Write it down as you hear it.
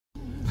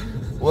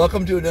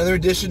Welcome to another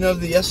edition of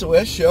the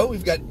SOS Show.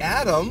 We've got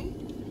Adam.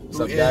 What's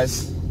up,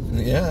 guys?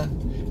 Yeah.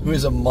 Who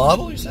is a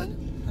model, you said?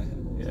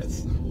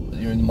 Yes.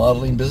 You're in the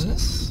modeling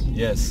business?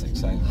 Yes,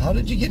 exactly. How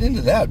did you get into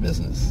that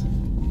business?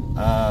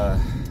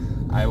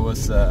 I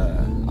was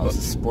a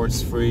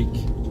sports freak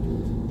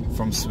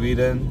from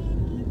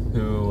Sweden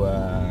who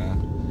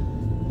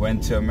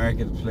went to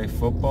America to play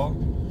football,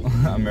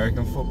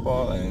 American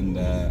football, and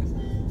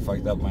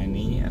fucked up my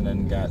knee, and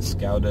then got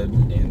scouted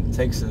in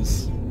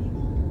Texas,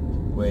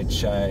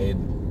 which I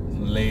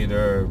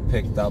later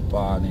picked up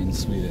on in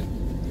Sweden.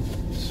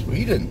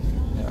 Sweden?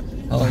 Yeah.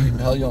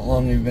 How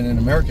long have you been in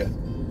America?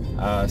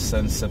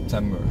 Since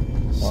September.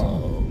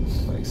 Wow.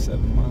 So like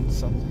 7 months,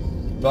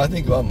 something. But I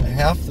think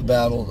half the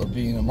battle of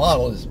being a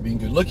model is being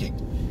good looking.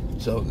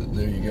 So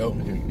there you go.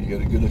 You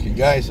got a good looking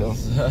guy. So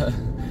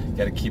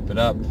got to keep it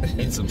up.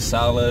 Eat some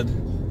salad.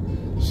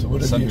 So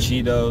what some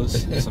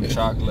Cheetos, some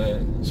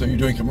chocolate. So you're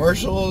doing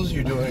commercials?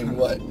 You're doing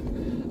what?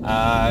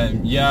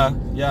 Yeah,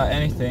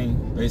 anything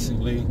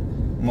basically.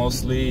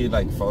 Mostly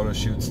like photo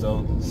shoots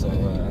though. So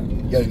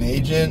you got an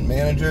agent,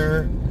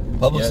 manager,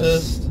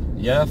 publicist? Yes.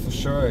 Yeah, for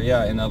sure.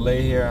 Yeah, in LA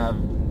here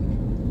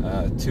I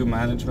have 2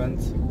 management,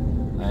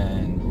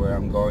 and where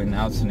I'm going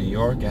now to New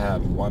York I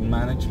have 1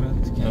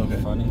 management. Kind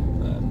of funny,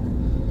 but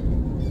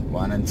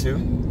 1 and 2.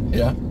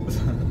 Yeah.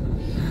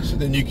 So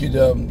then you could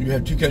you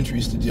have 2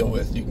 countries to deal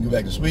with. You can go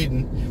back to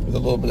Sweden with a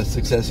little bit of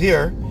success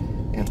here,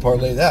 and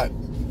parlay that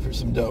for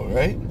some dough,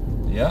 right?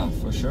 Yeah,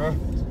 for sure.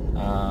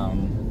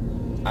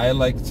 I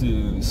like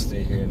to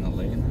stay here in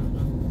LA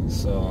now,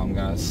 so I'm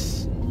gonna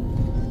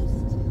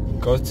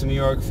go to New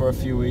York for a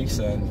few weeks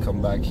and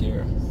come back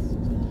here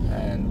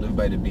and live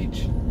by the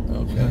beach.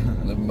 Okay,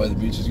 living by the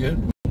beach is good.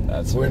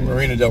 We're in good.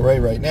 Marina Del Rey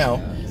right now,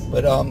 Yeah.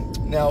 but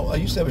now I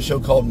used to have a show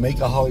called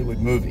Make a Hollywood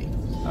Movie.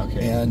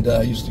 Okay. And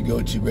I used to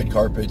go to red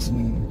carpets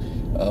and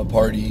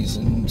parties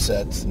and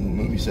sets and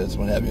movie sets,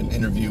 what have you, and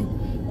interview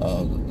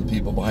the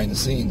people behind the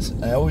scenes.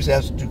 I always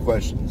ask 2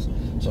 questions,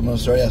 so I'm going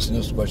to start asking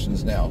those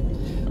questions now.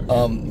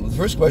 Okay. The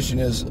first question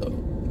is,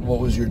 what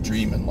was your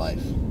dream in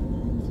life?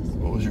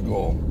 What was your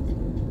goal?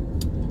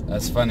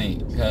 That's funny,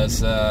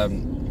 because I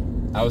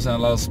was in a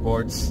lot of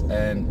sports,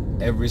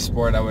 and every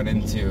sport I went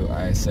into,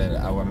 I said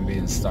I want to be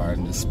a star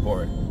in this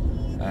sport.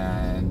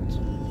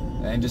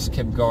 And just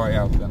kept going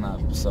up and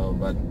up. So,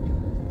 but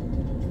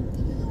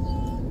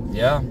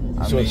yeah,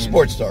 I mean, a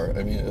sports star.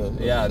 I mean,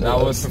 yeah, that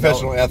was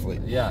professional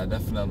athlete. Yeah,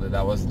 definitely.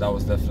 That was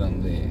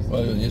definitely.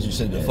 Well, as you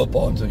said,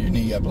 football until your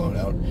knee got blown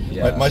out.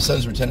 Yeah. My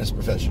sons were tennis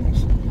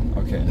professionals.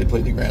 Okay. They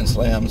played the Grand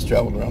Slams,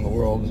 traveled around the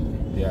world.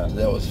 Yeah. So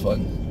that was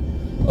fun.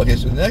 Okay,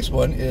 so the next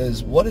one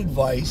is, what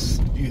advice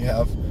do you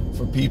have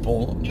for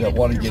people that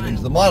want to get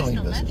into the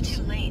modeling business?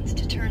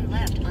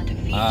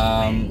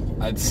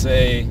 I'd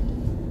say.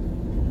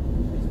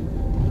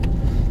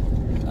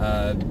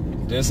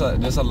 There's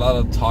a lot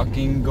of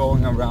talking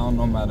going around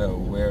no matter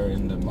where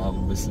in the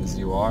model business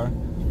you are,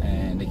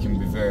 and it can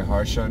be very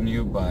harsh on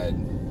you, but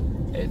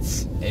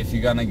it's, if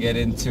you're gonna get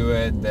into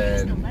it,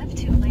 then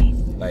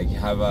like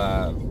have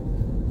a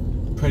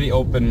pretty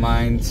open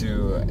mind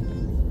to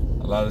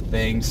a lot of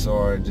things,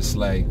 or just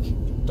like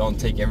don't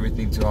take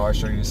everything too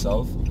harsh on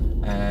yourself,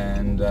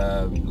 and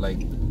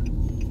like,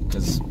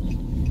 because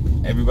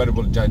everybody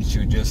will judge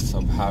you just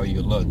of how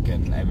you look,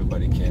 and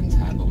everybody can't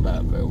handle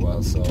that very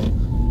well. So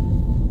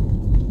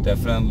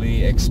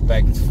definitely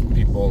expect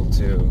people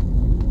to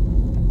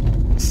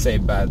say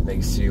bad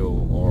things to you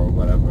or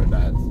whatever,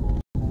 that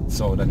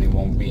so then it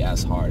won't be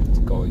as hard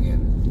going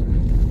in.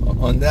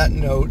 On that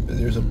note,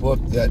 there's a book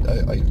that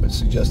I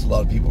suggest a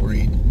lot of people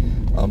read.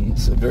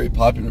 It's a very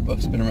popular book.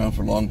 It's been around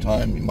for a long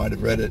time. You might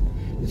have read it.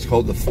 It's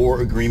called The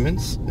 4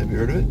 Agreements. Have you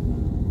heard of it?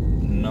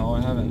 No,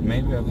 I haven't.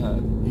 Maybe I've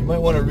had. You might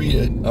want to read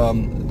it.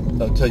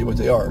 I'll tell you what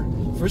they are.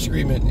 First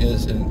agreement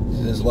is,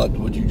 and there's a lot of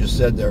what you just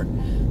said there.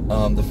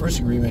 The first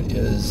agreement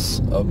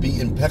is be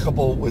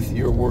impeccable with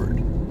your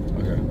word.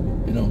 Okay.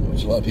 You know,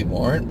 which a lot of people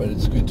aren't, but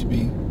it's good to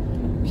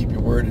keep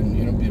your word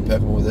and be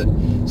impeccable with it.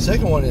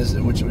 Second one is,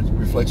 which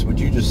reflects what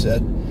you just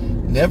said,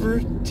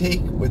 never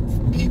take what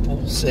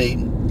people say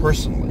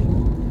personally.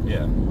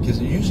 Yeah. Because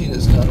usually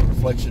it's not a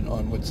reflection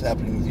on what's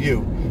happening with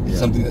you. It's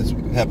something that's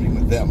happening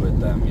with them. With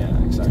them, yeah,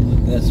 exactly.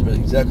 And that's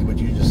exactly what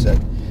you just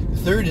said. The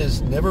third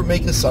is never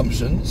make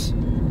assumptions.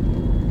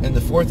 And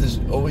the fourth is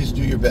always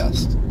do your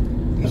best.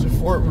 These are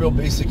 4 real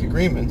basic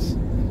agreements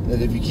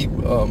that if you keep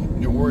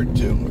your word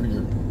to, or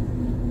your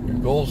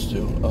goals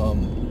to,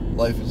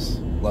 life is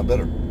a lot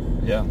better.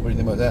 Yeah. What do you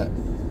think about that?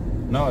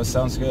 No, it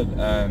sounds good.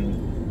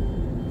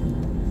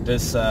 And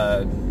this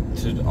to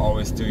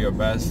always do your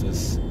best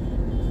is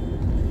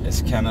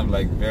kind of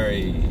like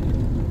very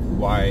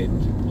wide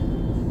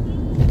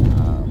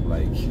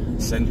like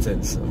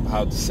sentence of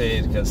how to say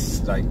it,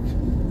 because like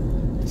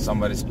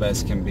somebody's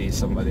best can be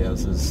somebody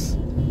else's.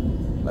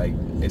 Like,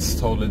 it's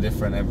totally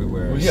different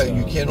everywhere. Well, yeah, so,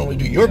 you can't only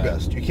do your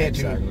best. You can't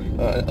exactly.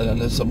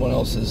 do someone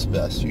else's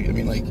best. I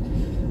mean, like,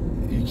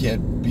 you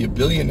can't be a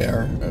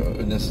billionaire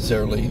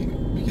necessarily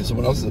because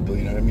someone else is a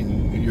billionaire. I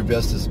mean, your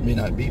best may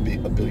not be a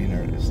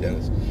billionaire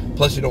status.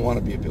 Plus, you don't want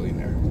to be a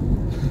billionaire.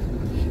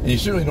 And you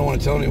certainly don't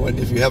want to tell anyone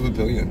if you have a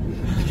billion,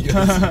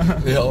 because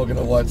they're all going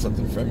to want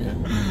something from you.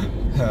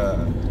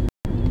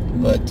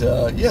 But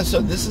yeah,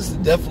 so this is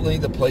definitely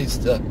the place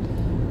to,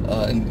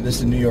 and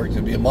this in New York,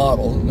 to be a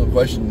model, no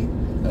question.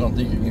 I don't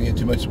think you're going to get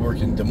too much work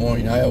in Des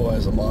Moines, Iowa,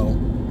 as a model.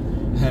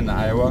 In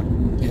Iowa?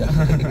 Yeah.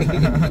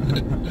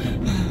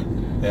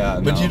 Yeah.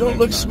 But no, you don't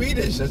look not.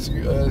 Swedish. That's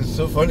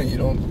so funny. You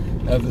don't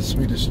have the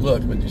Swedish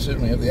look, but you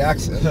certainly have the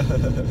accent.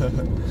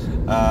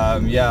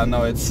 Yeah,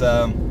 no, it's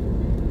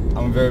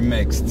I'm very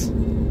mixed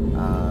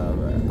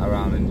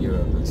around in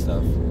Europe and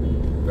stuff.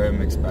 Very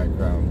mixed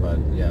background, but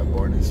yeah,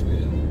 born in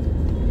Sweden.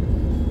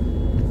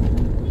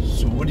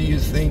 So what do you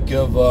think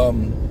of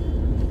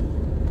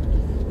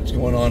what's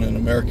going on in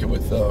America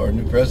with our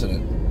new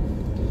president?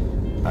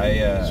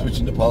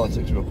 Switching to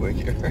politics real quick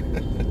here.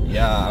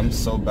 Yeah, I'm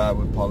so bad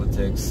with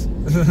politics.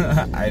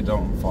 I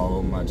don't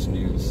follow much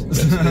news.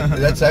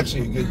 That's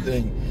actually a good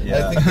thing.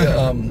 Yeah. I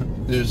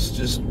think there's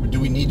just, do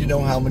we need to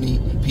know how many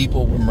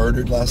people were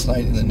murdered last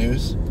night in the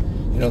news?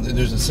 You know,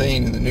 there's a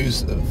saying in the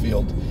news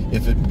field,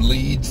 if it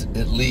bleeds,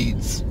 it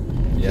leads.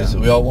 Yeah. Because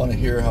we all want to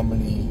hear how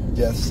many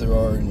deaths there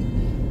are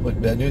and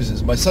what bad news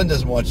is. My son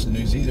doesn't watch the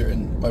news either,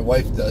 and my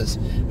wife does.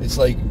 It's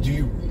like,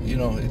 you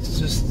know, it's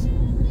just,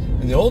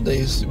 in the old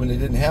days when they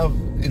didn't have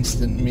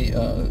instant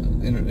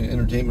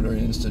entertainment or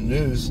instant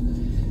news,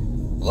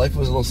 life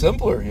was a little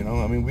simpler, you know.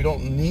 I mean, we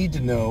don't need to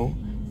know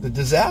the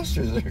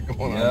disasters that are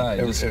going on.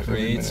 Yeah, it just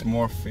creates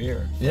more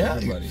fear for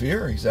everybody.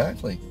 Fear,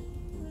 exactly.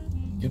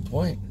 Good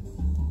point.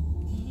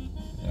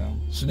 Yeah.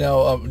 So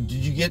now, did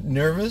you get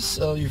nervous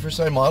your first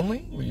time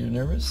modeling? Were you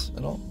nervous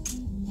at all?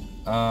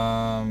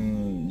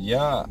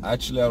 Yeah,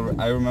 actually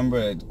I remember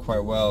it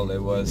quite well.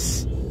 It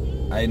was,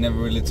 I never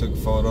really took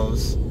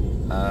photos,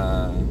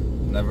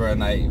 never,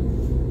 and I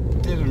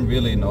didn't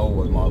really know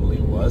what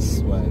modeling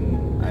was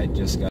when I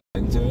just got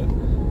into it.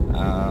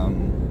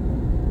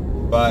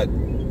 But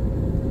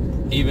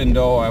even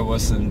though I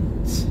wasn't,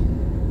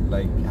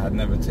 like, had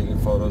never taken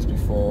photos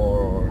before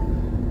or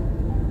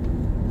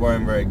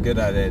weren't very good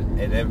at it,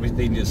 and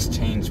everything just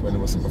changed when it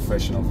was a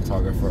professional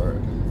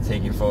photographer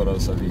taking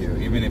photos of you.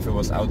 Even if it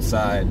was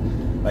outside,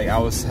 like I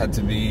had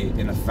to be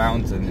in a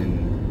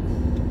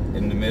fountain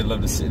in the middle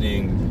of the city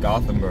in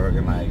Gothenburg,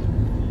 and I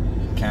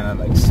kind of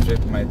like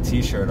stripped my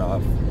t-shirt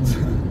off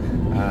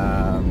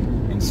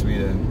in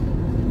Sweden.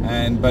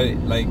 But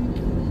like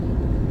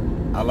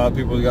a lot of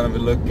people are gonna be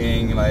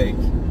looking like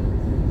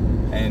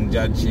and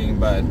judging,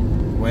 but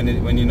when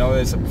you know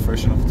it's a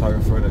professional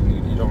photographer,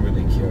 then you don't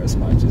really care as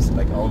much. It's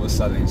like all of a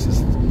sudden it's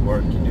just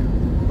work you do.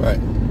 Right.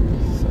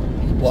 So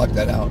you block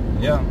that out.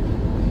 Yeah.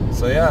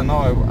 So yeah, no,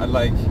 I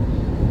like,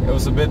 it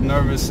was a bit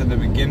nervous in the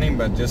beginning,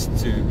 but just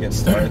to get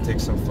started,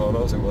 take some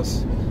photos, it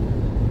was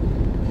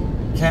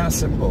kind of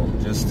simple.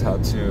 Just how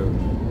to,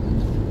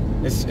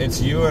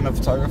 it's you and a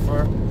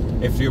photographer.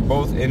 If you're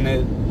both in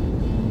it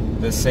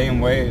the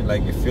same way,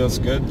 like it feels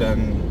good,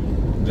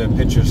 then the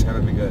picture's gonna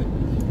be good.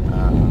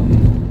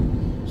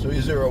 So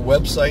is there a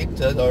website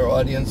that our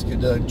audience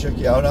could check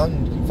you out on?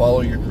 You can follow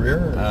your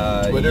career?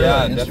 Twitter,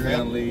 yeah, Instagram?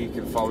 definitely. You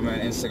can follow me on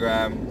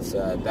Instagram. It's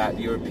that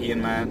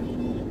European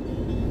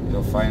man.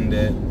 You'll find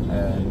it,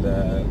 and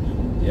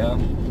yeah.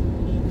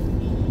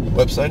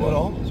 Website at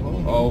all as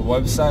well? Oh,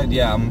 website?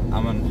 Yeah,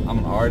 I'm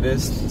an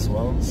artist as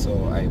well,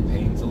 so I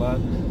paint a lot.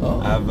 Oh.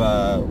 I have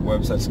a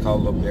website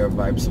called LoBear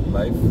Vibes of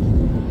Life.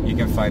 You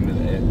can find it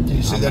at. Can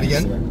you say that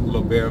again?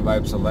 LoBear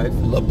Vibes of Life.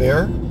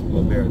 LoBear?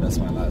 LoBear, that's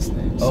my last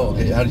name. So. Oh,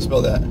 okay. How do you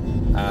spell that?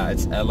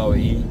 It's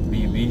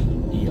LOEBBERT.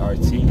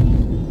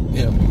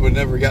 Yeah, we would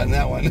never gotten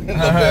that one.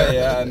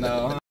 Yeah,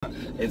 no.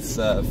 It's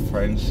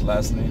French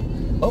last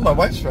name. Oh, my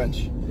wife's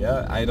French.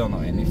 Yeah, I don't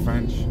know any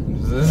French.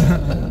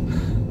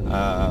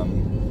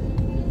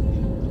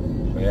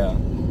 But yeah,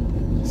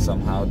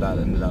 somehow that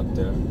ended up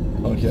there.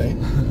 Okay.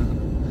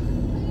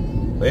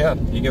 But yeah,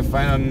 you can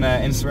find on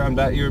Instagram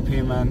that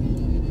European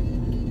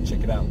man.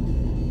 Check it out.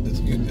 That's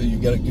good. You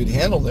got a good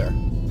handle there.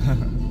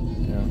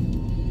 Yeah.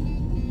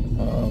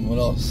 What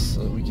else?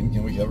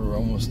 Can we cover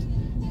almost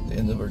the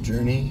end of our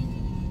journey?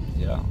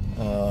 Yeah.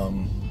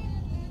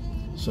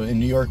 So in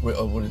New York,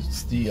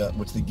 what's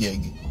the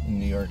gig in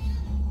New York?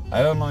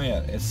 I don't know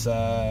yet. It's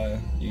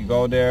you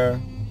go there,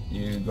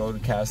 you go to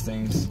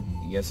castings,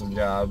 you get some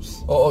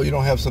jobs. Oh, you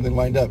don't have something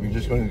lined up. You're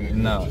just going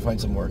to find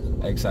some work.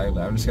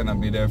 Exactly. I'm just gonna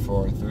be there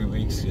for 3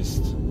 weeks,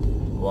 just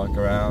walk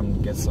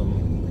around, get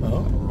some,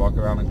 walk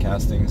around on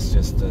castings,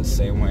 just the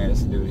same way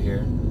as I do it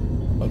here.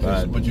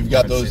 Okay, but you've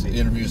got those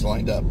interviews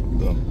lined up,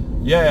 though.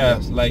 Yeah,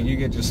 like you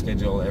get your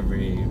schedule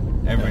every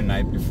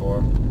night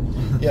before.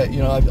 Yeah, you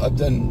know, I've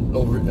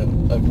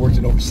worked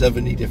in over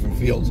 70 different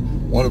fields.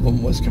 One of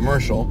them was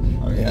commercial,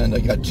 and I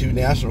got 2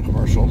 national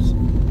commercials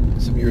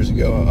some years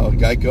ago,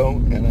 Geico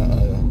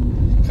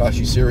and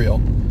Kashi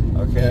cereal.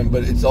 Okay.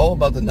 But it's all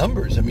about the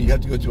numbers. I mean, you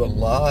have to go through a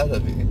lot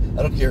of,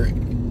 I don't care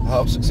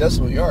how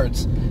successful you are,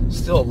 it's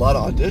still a lot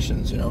of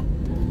auditions, you know.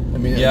 I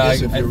mean, yeah, I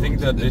think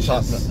the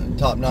auditions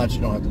top notch,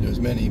 you don't have to do as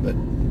many, but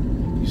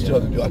you still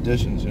have to do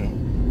auditions, you know.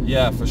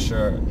 Yeah, for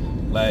sure.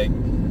 Like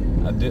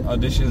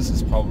auditions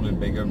is probably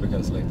bigger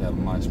because like they have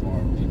much more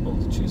people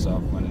to choose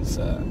off when it's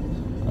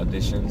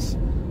auditions.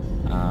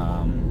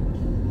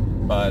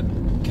 But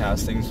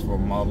castings for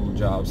model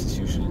jobs is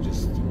usually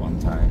just one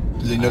time.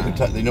 Do they know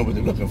they know what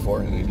they're looking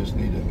for, and they just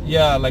need to.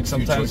 Yeah, like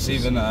sometimes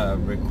even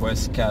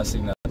request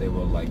casting that they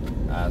will like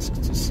ask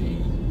to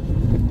see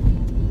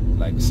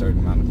like a certain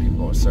amount of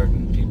people or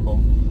certain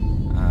people,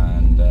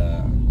 and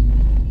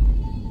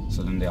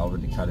so then they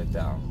already cut it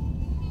down.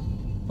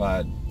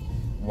 But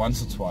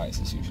once or twice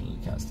is usually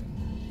casting.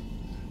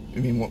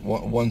 You mean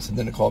once and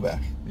then a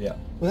callback? Yeah.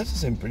 Well, that's the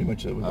same pretty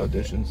much with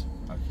auditions.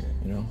 Okay.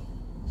 You know.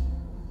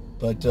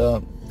 But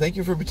thank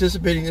you for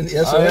participating in the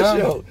SOS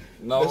show.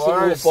 No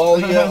worries. We'll follow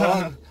you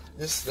on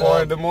this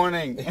 4 in the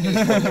morning.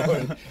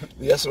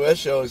 The SOS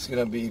show is going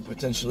to be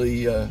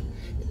potentially.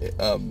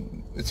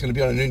 It's going to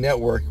be on a new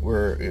network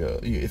where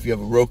if you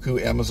have a Roku,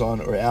 Amazon,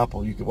 or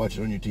Apple, you can watch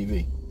it on your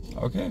TV.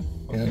 Okay.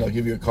 And I'll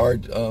give you a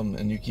card,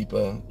 and you keep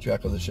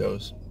track of the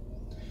shows.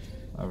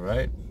 All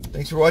right.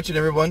 Thanks for watching,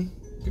 everyone.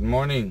 Good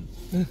morning.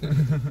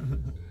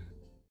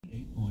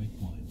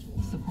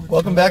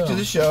 Welcome back to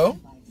the show.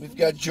 We've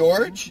got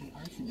George.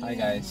 Hi,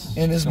 guys.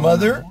 And his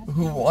mother,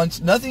 who wants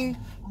nothing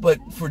but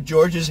for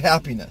George's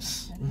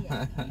happiness.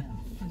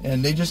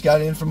 And they just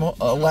got in from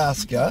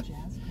Alaska.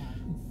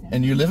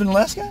 And you live in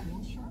Alaska?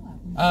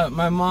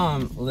 My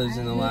mom lives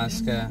in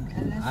Alaska.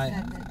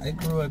 I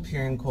grew up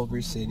here in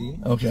Culver City.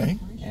 Okay.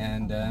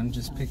 And I'm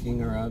just picking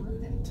her up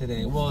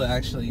today. Well,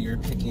 actually, you're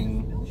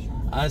picking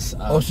us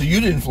up. Oh, so you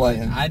didn't fly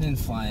in? I didn't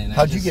fly in.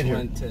 How'd you get here?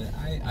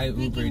 I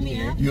Ubered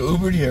here. You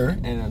Ubered here?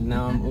 And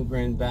now I'm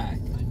Ubering back.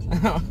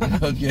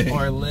 Okay.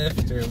 Or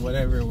Lyft or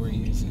whatever we're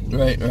using.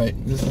 Right.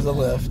 This is a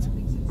Lyft.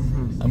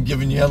 I'm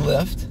giving you a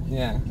lift.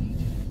 Yeah.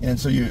 And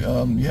so you,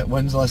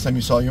 when's the last time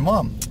you saw your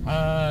mom? It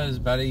was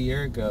about a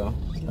year ago.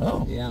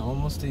 Oh. Yeah,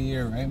 almost a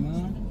year, right,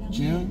 Mom?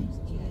 June?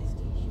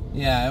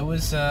 Yeah, it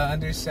was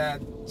under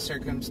sad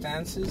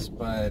circumstances,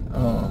 but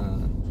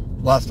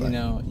last time. you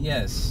know,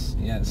 yes.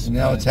 And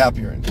now it's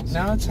happier.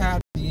 Now it's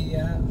happy,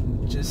 yeah.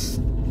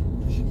 Just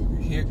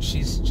here,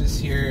 she's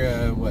just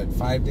here. What,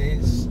 5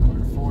 days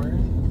or 4?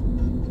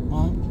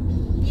 Mom?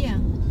 Yeah,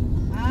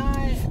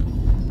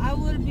 I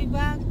will be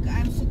back.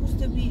 I'm supposed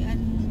to be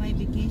on my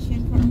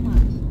vacation for a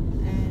month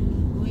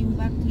and going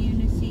back to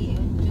Unity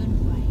on June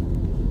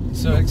 5.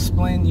 So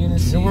explain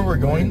Unity. You know where we're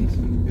going?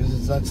 Because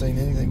it's not saying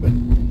anything, but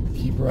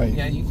keep right.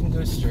 Yeah, you can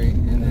go straight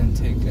and then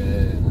take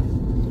a...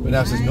 But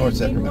now it says North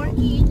I've been Sacramento.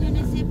 working in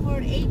Unity for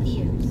 8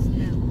 years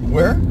now.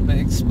 Where? But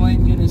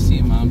explain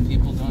Unity, Mom.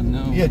 People don't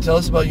know. Yeah, tell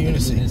us about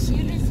Unity.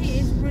 Unity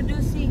is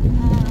producing,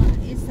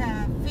 it's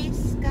a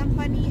fish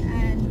company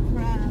and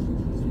crab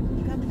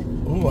company.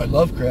 Oh, I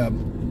love crab.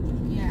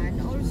 Yeah,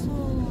 and also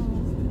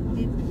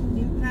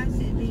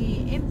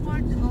the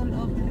imports all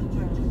over the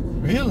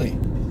world. Really?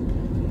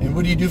 And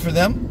what do you do for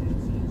them?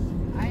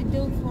 I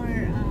do for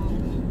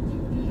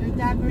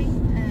recovery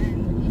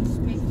and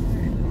inspector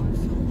and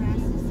also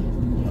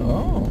processing.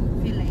 Oh.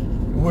 Fillet.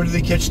 Where do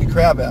they catch the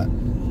crab at?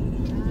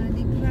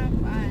 The crab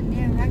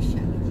near Russia.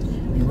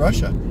 In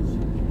Russia.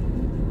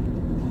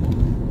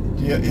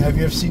 Have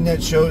you ever seen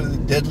that show, The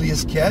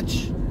Deadliest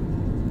Catch?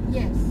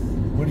 Yes.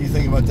 What do you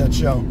think about that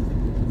show? I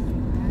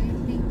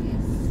think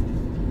it's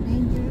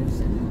dangerous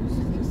and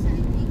also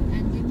exciting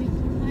and they make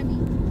more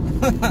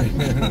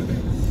money.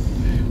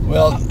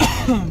 Well,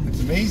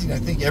 it's amazing. I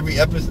think every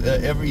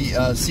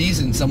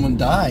season someone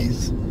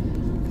dies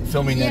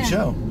filming that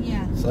show.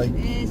 Yeah. It's like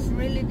it's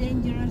really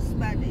dangerous,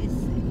 but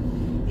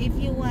if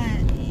you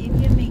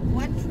make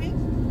one trip,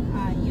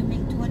 you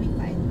make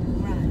 25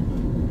 grand.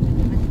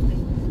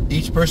 One trip.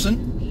 each person?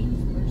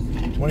 Each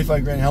person.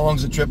 25 grand. How long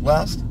does the trip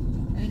last?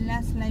 It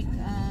lasts like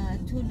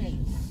 2 days.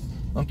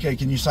 Okay,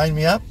 can you sign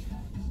me up?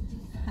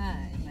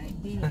 Hi, my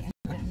dear.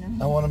 I don't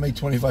know. I want to make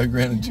 25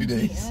 grand in 2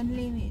 days.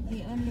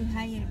 They only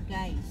hire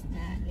guys,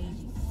 not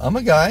ladies. I'm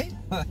a guy.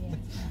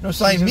 No,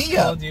 sign She just me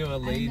up. called you a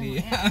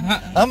lady.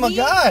 I'm a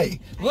guy.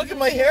 Look at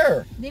my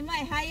hair. They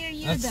might hire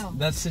you though.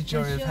 That's the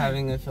joy For of sure.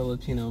 having a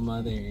Filipino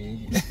mother.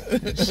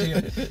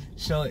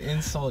 She'll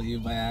insult you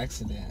by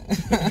accident.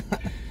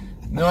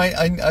 No,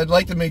 I'd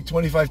like to make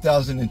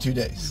 25,000 in 2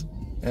 days.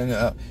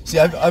 And see,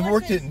 I've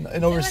worked in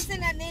over. It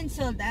wasn't an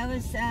insult. I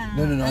was. No.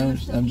 I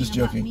was I'm just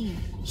talking joking.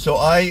 about me. So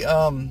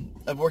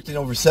I've worked in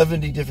over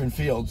 70 different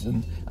fields,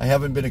 and I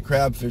haven't been a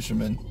crab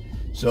fisherman.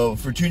 So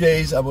for 2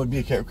 days, I would be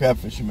a crab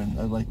fisherman.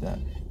 I'd like that.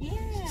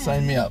 Yeah.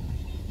 Sign me up.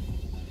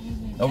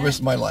 I'll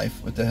risk my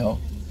life. What the hell?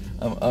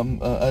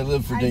 I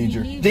live for I danger.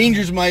 believe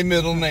Danger's my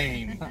middle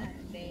name.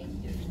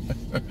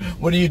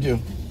 What do you do?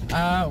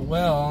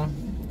 Well,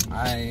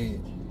 I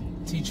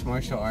teach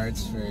martial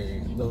arts for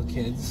little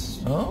kids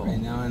right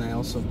now, and I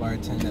also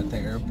bartend at the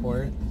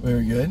airport.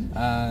 Very good.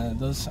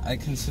 Those I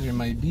consider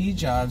my B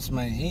jobs.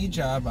 My A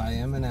job, I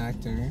am an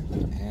actor,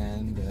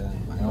 and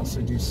I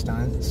also do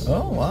stunts.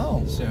 Oh,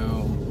 wow.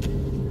 So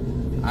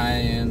I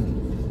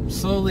am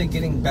slowly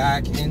getting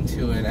back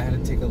into it. I had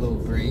to take a little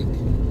break,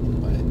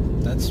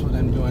 but that's what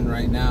I'm doing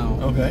right now.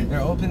 Okay. They're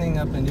opening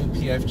up a new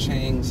P.F.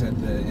 Chang's at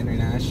the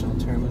international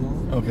terminal.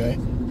 Okay.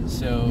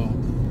 So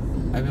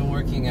I've been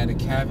working at a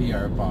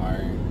caviar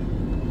bar.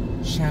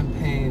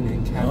 Champagne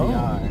and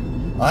caviar.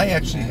 Oh, I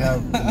actually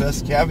have the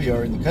best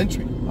caviar in the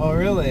country. Oh,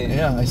 really?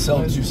 Yeah, I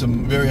sell to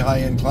some very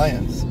high-end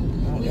clients.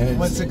 And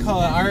what's it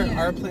called?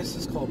 Our place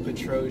is called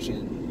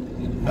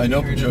Petrosian. I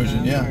know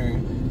Petrosian, yeah. Okay.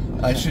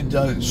 I should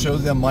show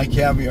them my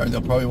caviar.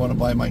 They'll probably want to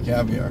buy my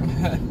caviar.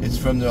 It's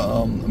from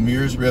the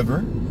Mears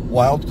River,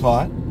 wild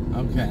caught.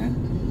 Okay.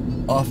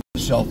 Off the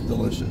shelf,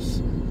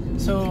 delicious.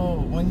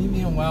 So when you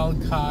mean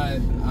wild caught,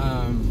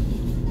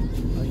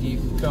 you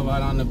go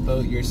out on a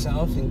boat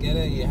yourself and get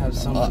it? You have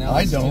someone else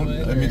I don't. do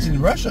it? I mean, it's in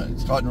Russia.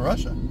 It's caught in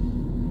Russia.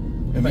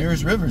 The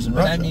Mears River's in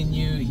Russia. I mean,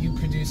 you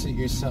produce it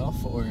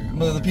yourself, or?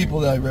 Well, the people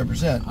that I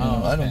represent. You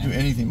know, I don't do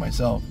anything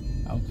myself.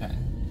 Okay.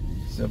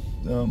 Except,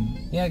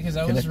 yeah, because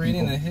I was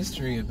reading people. the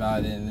history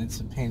about it, and it's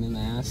a pain in the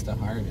ass to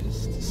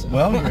harvest. So.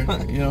 Well,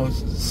 you know,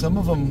 some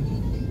of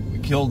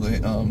them kill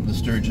the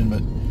sturgeon,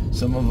 but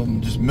some of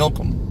them just milk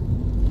them,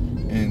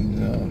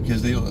 and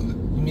because they're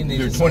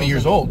 20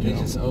 years old. They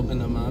just open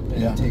them up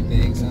and take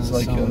the eggs out. It's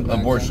like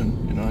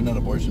abortion, you know, not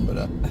abortion, but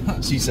a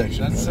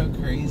C-section. That's so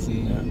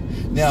crazy. Yeah.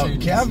 Now,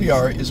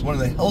 caviar is one of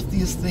the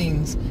healthiest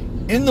things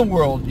in the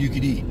world you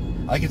could eat.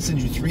 I could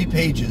send you 3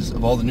 pages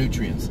of all the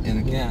nutrients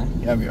in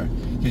caviar,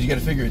 because you got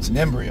to figure it's an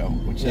embryo,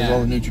 which has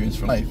all the nutrients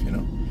for life, you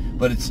know.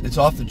 But it's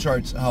off the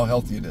charts how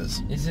healthy it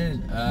is. Is it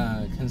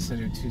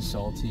considered too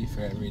salty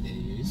for everyday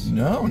use?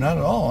 No, not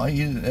at all. I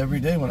eat it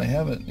every day when I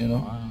have it, you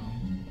know.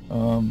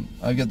 Wow.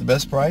 I get the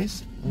best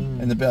price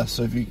and the best.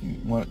 So if you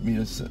want me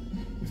to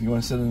if you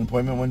want to set an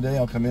appointment one day,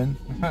 I'll come in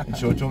and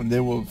show it to them. They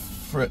will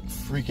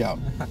freak out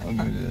how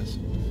good it is.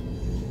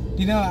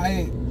 You know,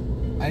 I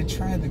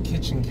tried the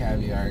kitchen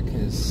caviar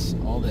because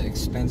all the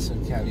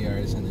expensive caviar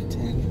is in a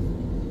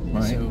tin.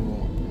 Right. So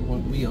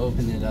when we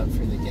open it up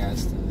for the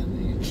guests and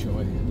then they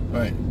enjoy it.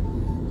 Right.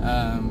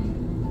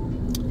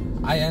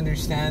 I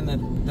understand that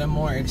the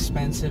more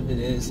expensive it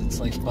is, it's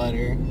like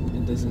butter.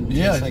 It doesn't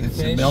taste like fish.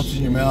 It melts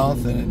in your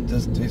mouth and it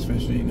doesn't taste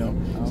fishy. You know,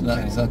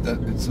 it's not that.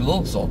 It's a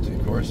little salty,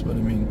 of course, but I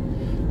mean,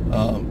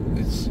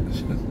 it's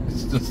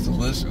just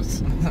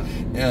delicious,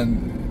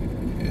 and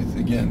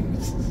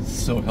it's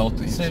so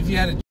healthy. So if you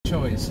had a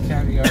choice,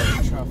 caviar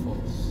or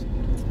truffles?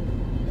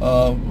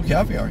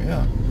 Caviar,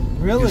 yeah.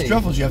 Really? Because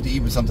truffles you have to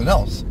eat with something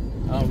else.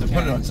 You have to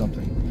put it on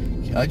something.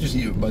 I just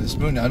eat it by the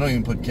spoon. I don't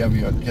even put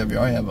caviar. I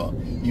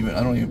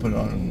don't even put it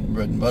on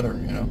bread and butter.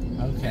 You know.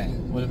 Okay.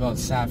 What about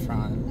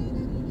saffron?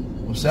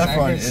 Well,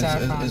 saffron is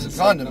a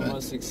condiment. Like the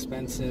most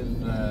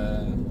expensive.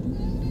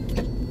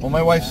 Well,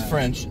 my wife's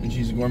French and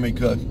she's a gourmet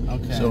cook.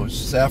 Okay. So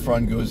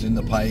saffron goes in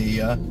the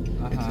paella.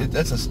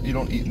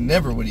 You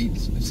never would eat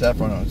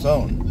saffron on its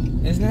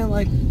own. Isn't it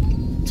like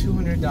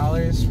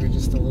 $200 for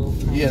just a little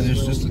thing? Yeah,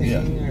 there's just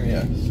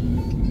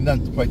not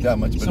quite that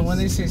much. But so when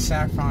they say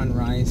saffron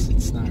rice,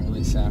 it's not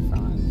really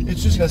saffron.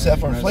 It's just got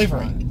saffron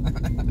flavoring.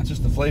 It's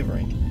just the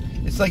flavoring.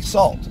 It's like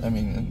salt. I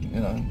mean,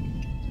 you know,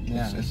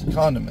 it's a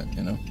condiment.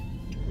 You know,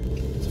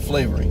 it's a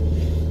flavoring.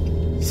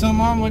 So,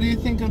 Mom, what do you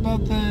think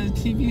about the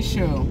TV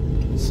show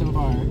so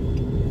far?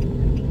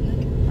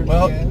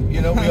 Well,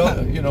 you know,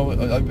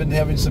 I've been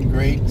having some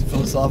great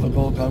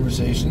philosophical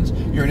conversations.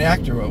 You're an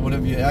actor. What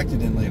have you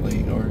acted in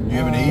lately, or do you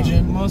have an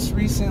agent? Most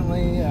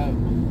recently, I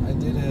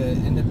did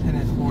an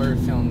independent horror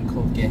film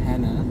called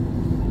Gehenna,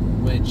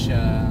 which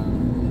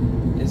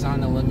is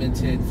on a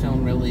limited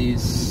film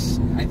release.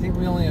 I think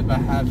we only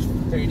about have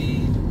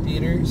 30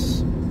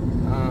 theaters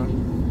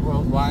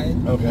worldwide.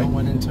 Okay.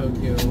 One in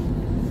Tokyo,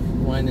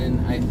 one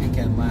in I think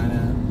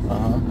Atlanta.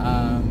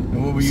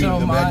 And what were you,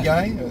 the bad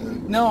guy?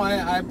 No,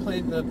 I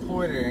played the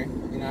porter.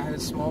 You know, I had a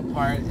small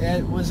part.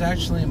 It was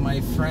actually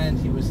my friend.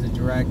 He was the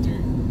director.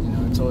 You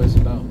know, it's always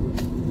about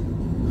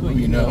who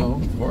you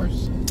know. Of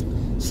course.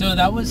 So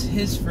that was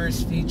his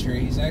first feature.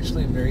 He's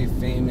actually a very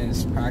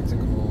famous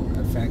practical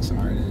effects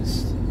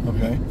artist.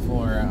 Okay.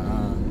 For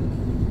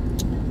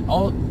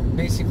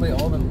basically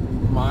all the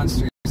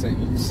monsters that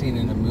you've seen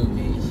in a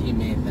movie, he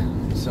made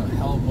them. So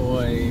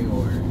Hellboy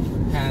or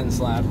Pan's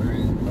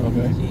Labyrinth.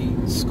 Okay.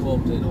 He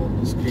sculpted all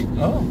those creepy.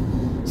 Oh.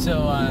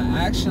 So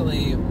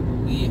actually,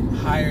 we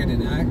hired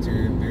an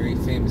actor, a very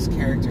famous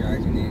character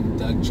actor named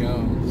Doug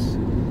Jones,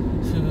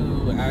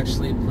 who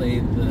actually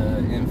played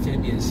the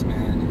amphibious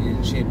man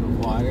in Shape of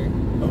Water.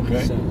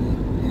 Okay. So,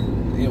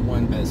 and it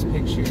won Best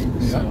Picture.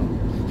 Yeah. So,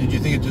 did you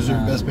think it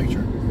deserved Best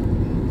Picture?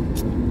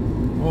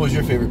 What was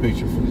your favorite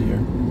picture for the year?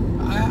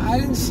 I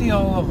didn't see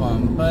all of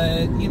them,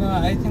 but you know,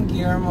 I think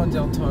Guillermo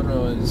del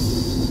Toro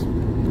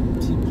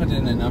he put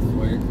in enough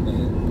work that,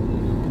 you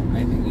know,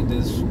 I think he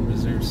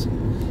deserves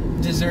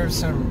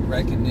some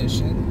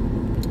recognition.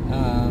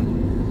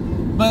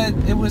 But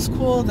it was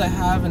cool to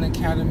have an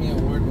Academy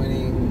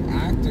Award-winning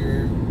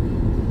actor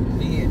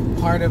be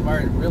part of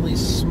our really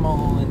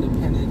small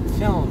independent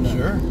film.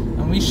 Sure.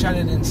 And we shot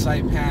it in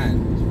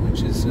Saipan,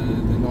 which is the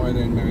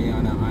Northern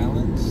Mariana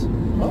Islands.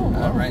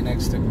 Right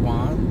next to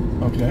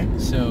Guam. Okay.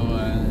 So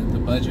the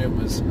budget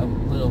was a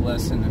little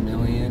less than $1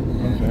 million.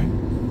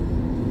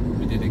 And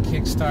we did a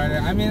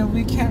Kickstarter. I mean,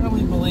 we can't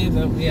really believe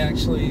that we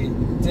actually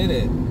did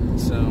it.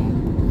 So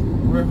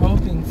we're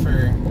hoping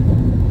for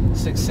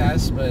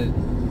success, but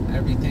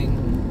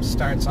everything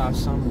starts off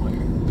somewhere.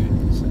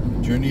 So,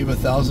 Journey of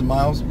 1,000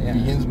 miles Yeah.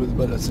 begins with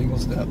but a single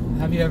step.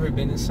 have you ever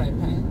been to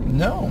Saipan?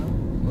 No.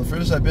 The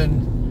furthest I've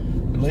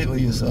been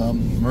lately is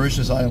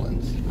Mauritius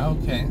Islands,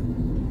 Okay.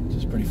 which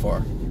is pretty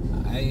far.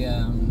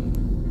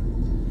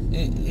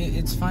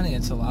 It's funny.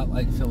 It's a lot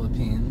like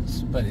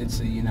Philippines, but it's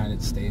a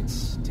United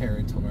States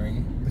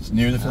territory. It's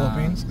near the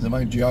Philippines, because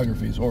my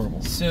geography is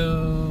horrible.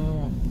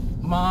 So,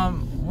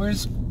 Mom,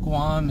 where's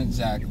Guam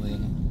exactly?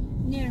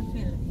 Near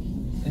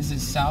Philippines. Is it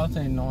south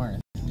or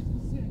north?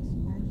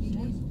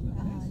 North.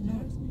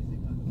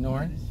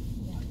 North?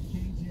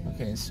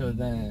 Okay, so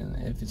then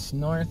if it's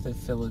north of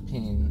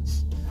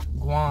Philippines,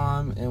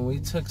 Guam, and we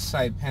took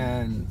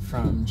Saipan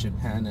from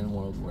Japan in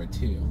World War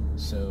II,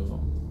 so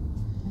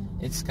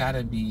it's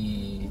gotta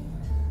be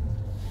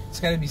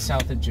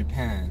south of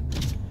Japan.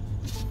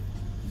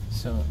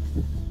 So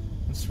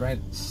it's right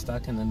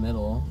stuck in the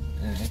middle,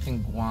 and I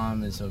think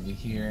Guam is over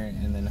here,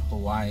 and then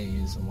Hawaii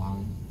is a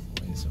long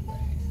ways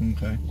away.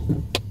 Okay.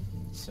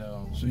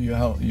 So So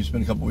you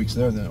spent a couple weeks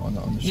there then on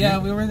the shoot? yeah,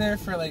 we were there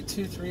for like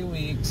 2-3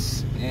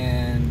 weeks,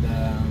 and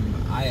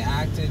I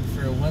acted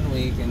for 1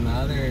 week, and the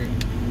other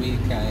week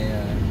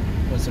I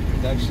was a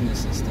production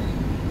assistant.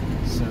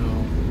 So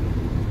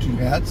 2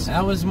 hats?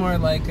 that was more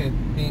like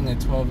being a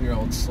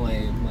 12-year-old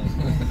slave. Like,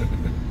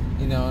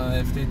 you know,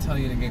 if they tell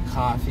you to get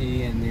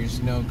coffee and there's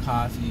no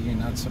coffee, you're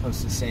not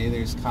supposed to say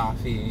there's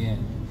coffee,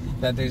 and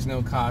that there's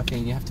no coffee,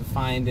 and you have to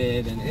find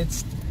it, and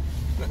it's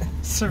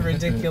a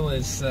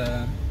ridiculous.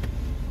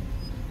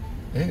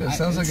 Hey, that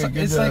sounds like a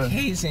good... It's like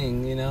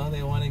hazing, you know?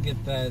 They want to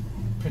get that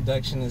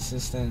production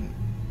assistant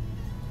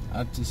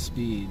up to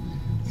speed.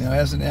 Now,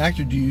 as an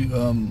actor, do you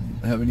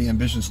have any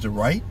ambitions to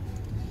write?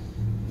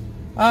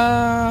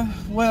 Well,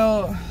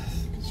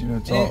 'Cause, you know,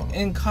 it's all...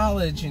 in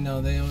college, you know,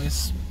 they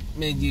always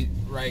made you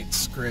write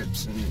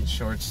scripts and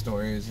short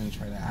stories and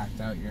try to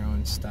act out your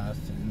own stuff.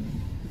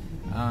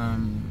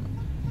 And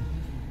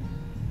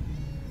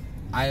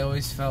I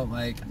always felt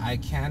like I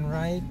can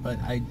write, but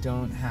I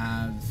don't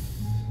have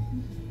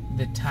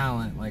the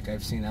talent like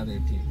I've seen other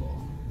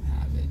people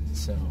have it.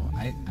 So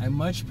I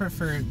much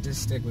prefer to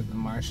stick with the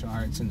martial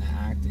arts and the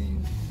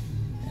acting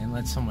and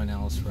let someone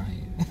else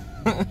write.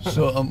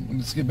 So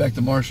let's get back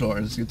to martial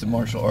arts. Let's get to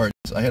martial arts.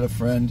 I had a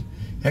friend,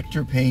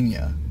 Hector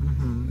Pena.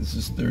 Mm-hmm. This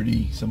is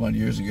 30 some odd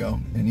years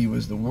ago, and he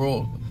was the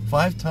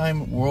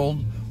 5-time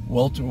world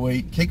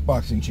welterweight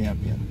kickboxing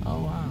champion.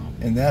 Oh wow.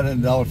 And that at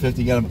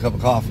 $1.50 got him a cup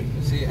of coffee.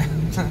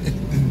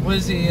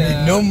 Was he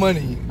no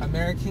money.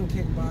 American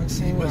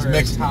kickboxing He was or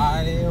Mexican.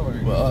 Thai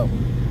or Well,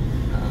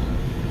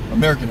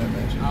 American, I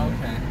imagine.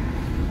 okay.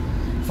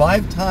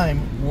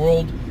 5-time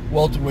world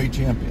welterweight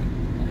champion.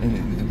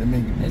 And I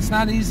mean, It's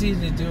not easy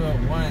to do it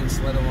once,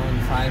 let alone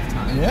 5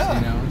 times. Yeah.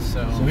 You know,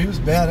 so he was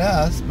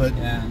badass, but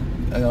yeah.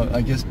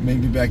 I guess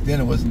maybe back then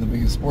it wasn't the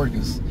biggest sport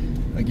because,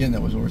 again,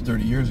 that was over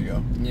 30 years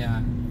ago.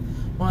 Yeah.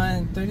 Well,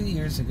 and 30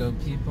 years ago,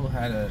 people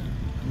had a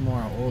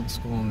more old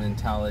school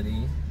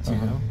mentality too.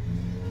 Uh-huh.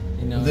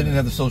 You know, They didn't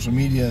have the social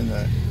media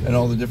and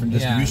all the different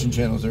distribution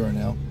channels there are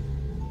now.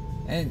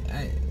 And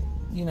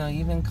you know,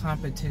 even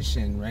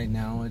competition right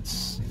now,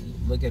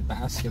 look at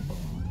basketball.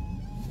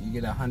 You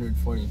get a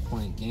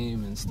 140-point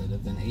game instead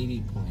of an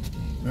 80-point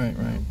game. Right,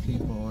 right. You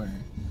know, people are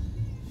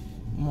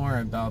more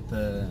about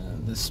the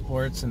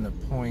sports and the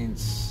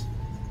points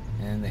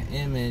and the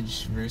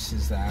image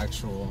versus the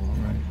actual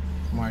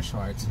martial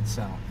arts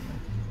itself.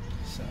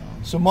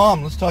 So,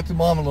 Mom, let's talk to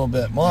Mom a little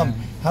bit. Mom, Yeah.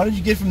 how did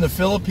you get from the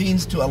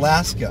Philippines to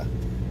Alaska? I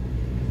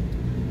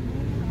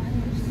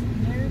was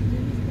married to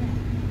his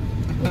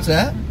dad. What's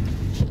that? I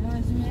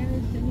was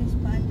married to his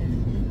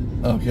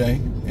father. Okay,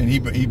 and he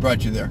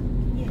brought you there.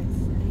 Yes,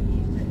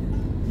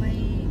 my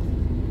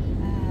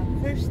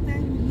first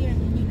time here in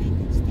the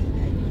United States,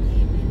 I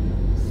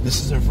didn't even... This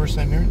is her first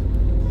time here?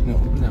 No.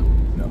 No,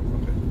 No,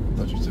 okay. I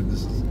thought you said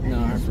this is No,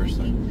 her first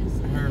time.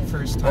 her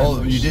first time.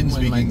 Oh, you didn't was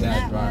speak when my English.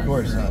 dad Of brought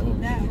course her not. over.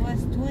 That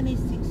was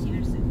 26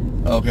 years ago.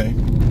 Okay.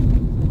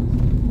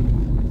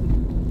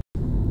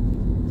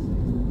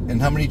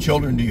 And how many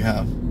children do you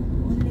have?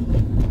 Only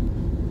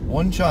him,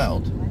 One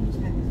child. one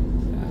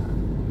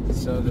child. Yeah.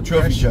 So the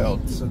Trophy pressure,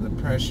 child. So the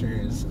pressure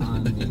is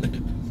on me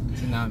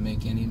to not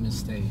make any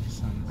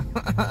mistakes.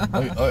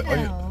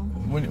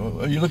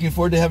 Are you looking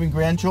forward to having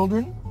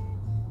grandchildren?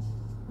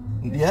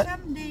 Yet?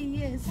 Someday,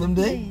 yes.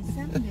 Someday?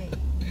 Someday.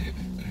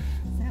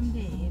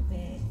 Someday.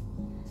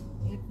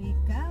 If it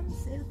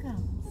comes, it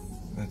comes.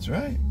 That's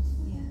right.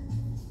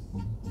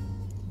 Yeah.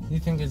 You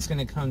think it's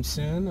gonna come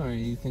soon, or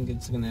you think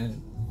it's gonna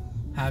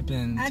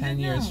happen I 10 don't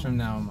years know. from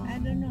now, Mom? I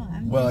don't know.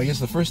 Well, I guess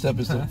the first step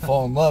is to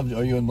fall in love.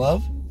 Are you in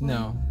love?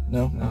 No.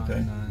 No? No, Okay.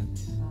 I'm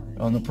not.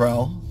 On the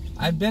prowl?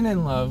 I've been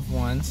in love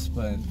once,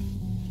 but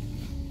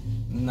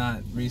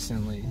not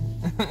recently.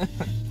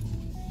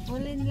 Fall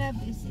in love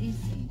is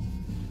easy.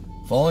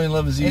 Falling in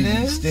love is It easy.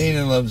 is? Staying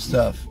in love is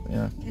tough.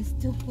 Yeah. It's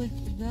too quick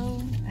to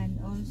go, and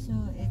also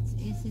it's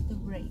easy to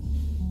break.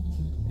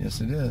 Yes,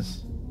 it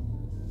is.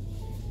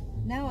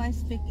 Now I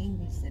speak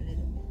English a little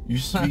bit. You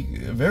speak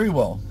very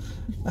well.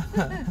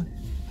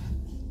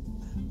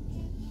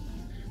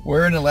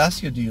 Where in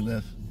Alaska do you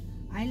live?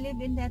 I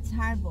live in Dutch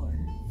Harbor.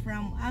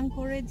 From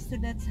Anchorage to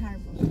Dutch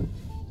Harbor.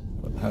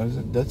 How is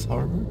it? Dutch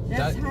Harbor?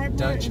 Dutch Harbor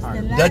Dutch is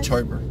Harbor. the last. Dutch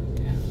Harbor.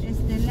 It's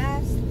the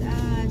last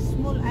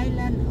small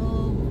island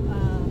of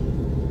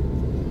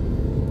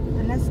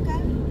Alaska,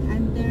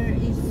 and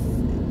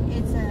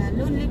it's a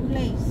lonely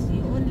place.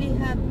 You only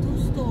have 2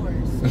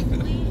 stores,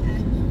 Safeway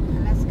and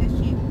Alaska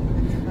Ship.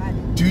 That's about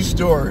it. 2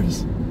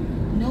 stores.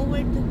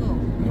 Nowhere to go.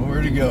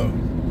 Nowhere to go.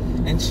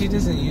 And she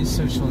doesn't use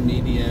social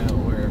media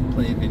or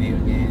play video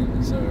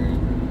games or...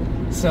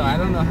 So I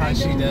don't know how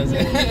she does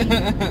it.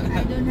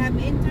 I don't have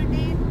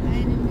internet.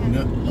 I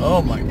don't have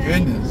Oh my any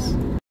kind goodness.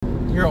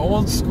 of- You're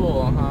old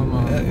school, huh,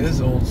 Mom? That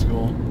is old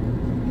school.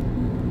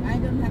 I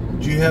don't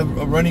have. Do you have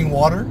running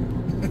water?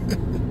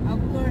 Of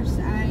course,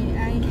 I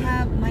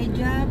have. My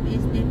job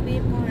is they pay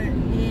for,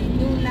 they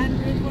do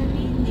laundry for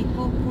me, they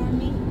cook for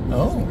me.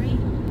 Oh. It's free.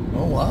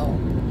 Oh wow.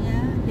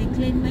 Yeah, they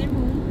clean my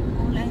room.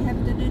 All I have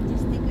to do is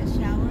just take a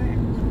shower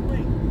and go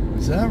to work.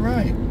 Is that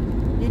right?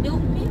 They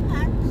don't pay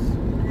much,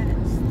 but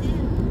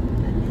still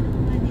a little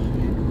money,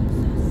 and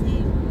also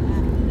save a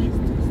place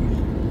to stay.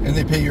 And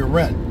they pay your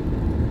rent.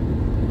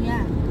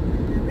 Yeah,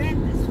 the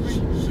rent is free.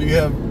 So you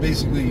have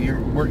basically, you're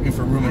working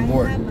for room and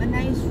board. I have a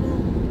nice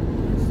room.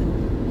 Also,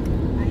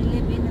 I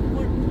live in the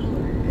 4th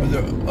floor. Are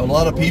there a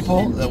lot of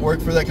people that work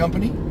for that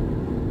company?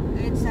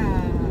 It's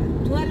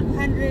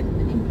 1,200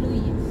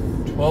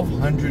 employees.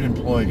 1,200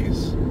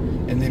 employees.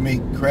 And they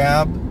make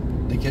crab,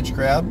 they catch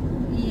crab,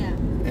 Yeah,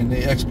 and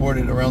they export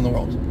it around the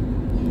world. yes.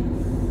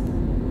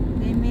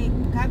 They make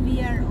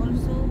caviar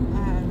also,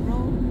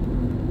 raw.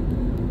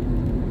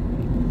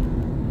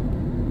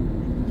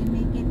 They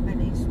make it, but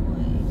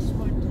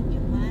export to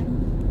Japan.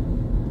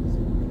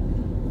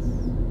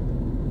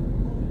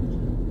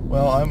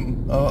 Well,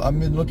 I've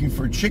been looking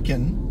for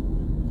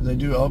chicken, because I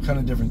do all kind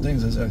of different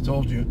things, as I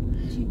told you.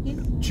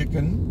 Chicken.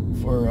 Chicken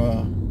for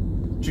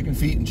chicken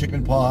feet and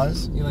chicken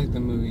paws. You like the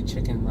movie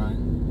Chicken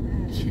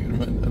Run? Chicken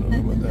run, I don't know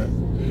about that.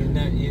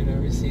 You've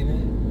never seen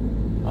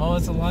it? Oh,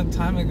 it's a long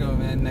time ago,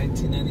 man.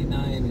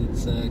 1999.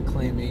 It's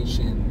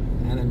claymation,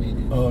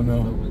 animated. Oh,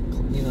 no. But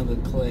with, you know, the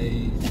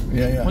clay.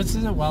 Yeah, yeah. What's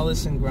it?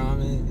 Wallace and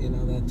Gromit. You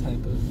know, that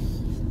type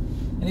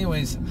of...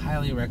 Anyways,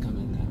 highly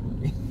recommend that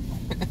movie.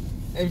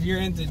 If you're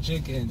into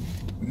chicken.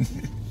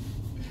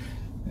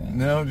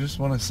 No, just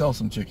want to sell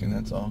some chicken,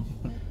 that's all.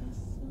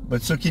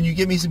 But so can you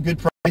give me some good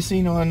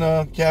pricing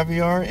on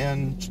caviar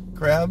and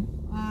crab,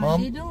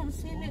 Mom? They don't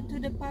sell it to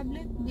the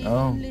public. They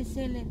Oh. only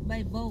sell it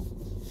by boat.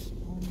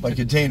 By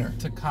container?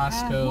 To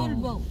Costco. Full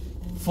boat.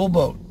 Full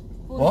boat?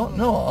 Full Well, boat.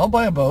 no, I'll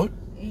buy a boat.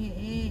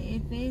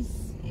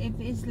 If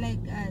it's like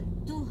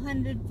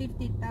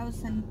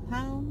 250,000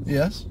 pounds,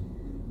 Yes.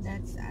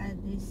 that's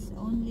this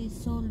only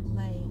sold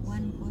by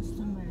one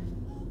customer.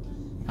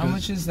 How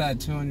much is that?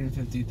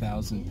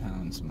 250,000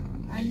 pounds,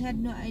 Mom. I had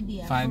no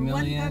idea. 5 for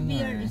million, one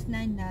caviar or- is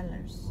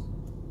 $9.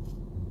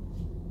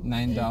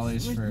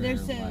 $9 for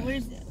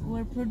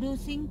We're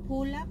producing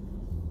Polak.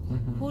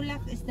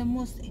 Polak is the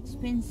most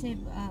expensive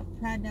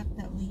product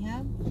that we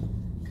have.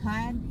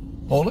 Cod.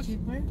 Pollock?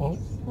 Cheaper. Pollock?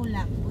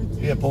 Polak. Which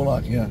Yeah, is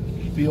Pollock, yeah.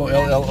 Polak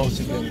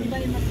P-O-L-L-O-C. is sold by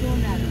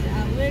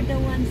McDonald's. We're the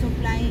ones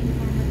supplying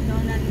for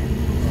McDonald's and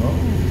Costco.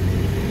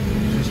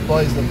 Oh. She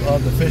supplies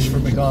the fish for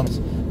McDonald's.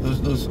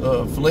 Those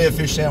filet of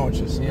fish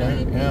sandwiches. Yeah.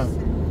 Right? Yeah.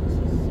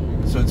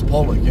 So it's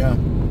Pollock, yeah.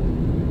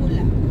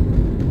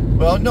 Polak.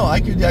 Well, no, I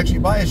could actually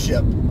buy a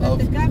ship But of...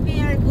 the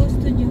caviar goes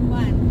to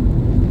Japan.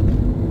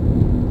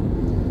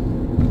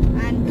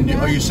 And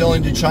Are you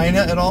selling to China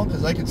at all?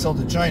 Because I could sell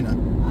to China.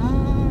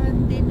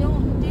 They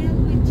don't deal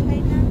with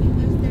China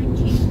because they're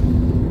cheap.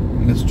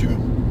 That's true.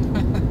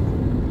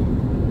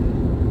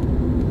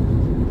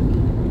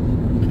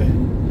 Okay.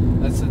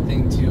 That's the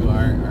thing too.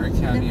 Our The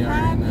caviar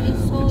crab and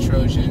is sold the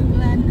Trojan. in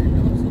England and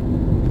also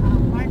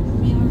part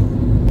of Europe.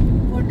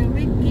 For the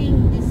Red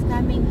King this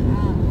coming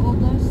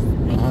August,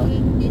 Red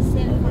King they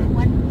sell for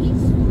one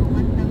piece for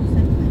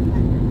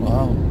 1,500.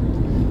 Wow.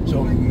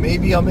 So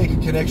maybe I'll make a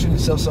connection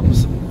and sell some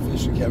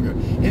fish and caviar.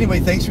 Anyway,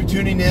 thanks for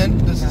tuning in.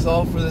 This is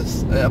all for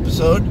this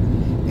episode.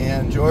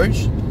 And George,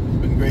 it's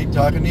been great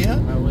talking to you.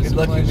 was Good a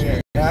luck in pleasure.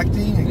 your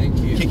acting and Thank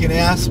you. kicking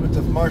ass with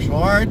the martial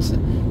arts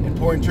and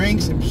pouring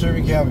drinks and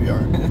serving caviar.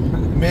 A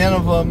man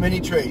of many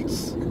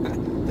trades.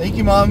 Thank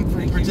you, Mom, for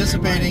Thank you very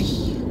participating. much.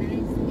 Nice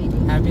meeting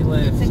you. Happy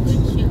lift. It's a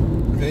good show.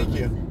 Thank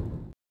you.